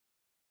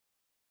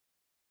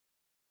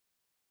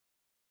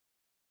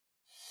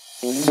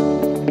Hi,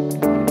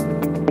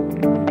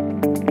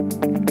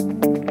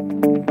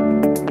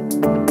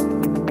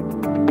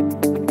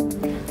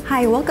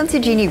 welcome to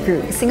Junip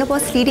Group,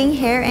 Singapore's leading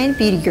hair and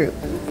beauty group.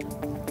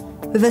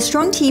 With a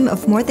strong team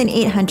of more than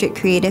 800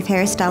 creative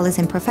hairstylists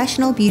and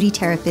professional beauty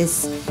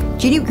therapists,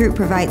 Junip Group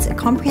provides a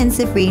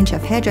comprehensive range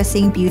of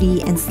hairdressing,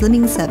 beauty, and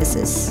slimming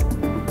services.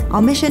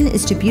 Our mission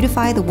is to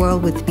beautify the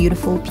world with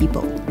beautiful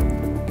people.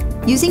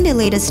 Using the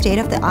latest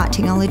state-of-the-art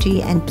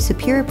technology and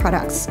superior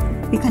products,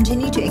 we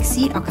continue to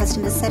exceed our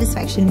customers'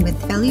 satisfaction with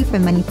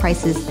value-for-money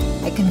prices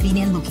at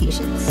convenient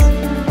locations.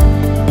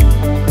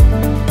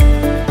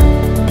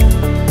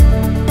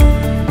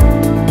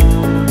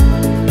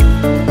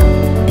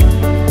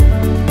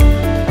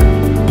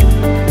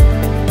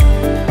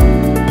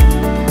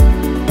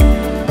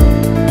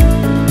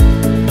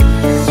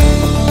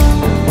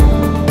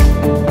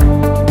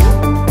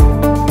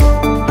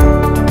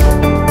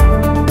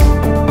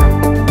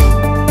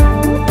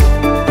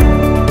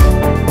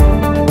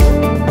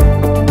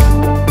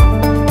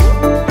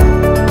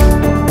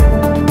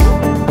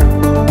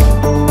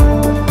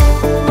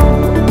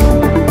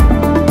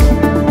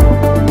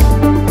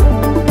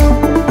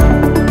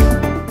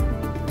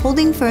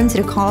 Holding firm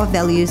to the core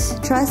values,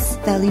 trust,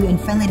 value, and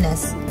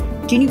friendliness,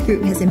 Junip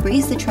Group has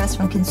embraced the trust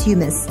from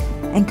consumers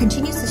and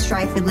continues to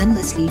strive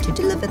relentlessly to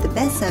deliver the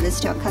best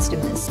service to our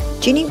customers.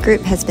 Junip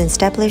Group has been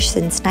established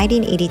since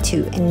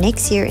 1982, and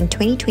next year in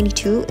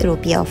 2022, it will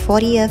be our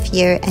 40th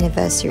year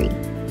anniversary.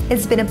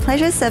 It's been a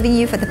pleasure serving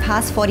you for the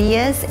past 40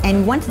 years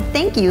and want to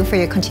thank you for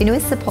your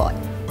continuous support.